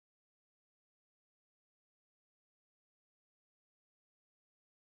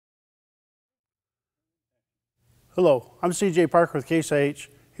Hello, I'm CJ Park with Case IH,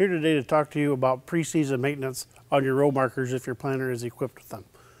 here today to talk to you about pre-season maintenance on your row markers if your planter is equipped with them.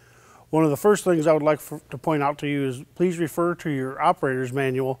 One of the first things I would like to point out to you is please refer to your operator's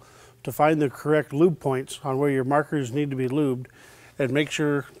manual to find the correct lube points on where your markers need to be lubed, and make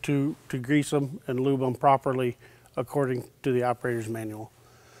sure to grease them and lube them properly according to the operator's manual.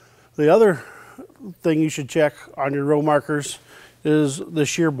 The other thing you should check on your row markers is the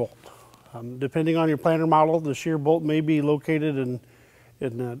shear bolt. Depending on your planter model, the shear bolt may be located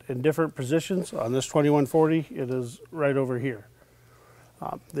in different positions. On this 2140, it is right over here.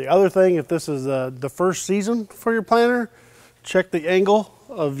 The other thing, if this is the first season for your planter, check the angle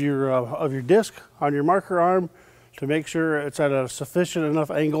of your disc on your marker arm to make sure it's at a sufficient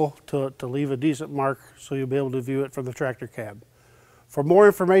enough angle to leave a decent mark so you'll be able to view it from the tractor cab. For more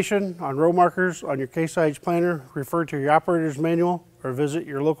information on row markers on your Case IH planter, refer to your operator's manual or visit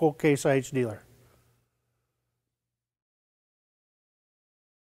your local Case IH dealer.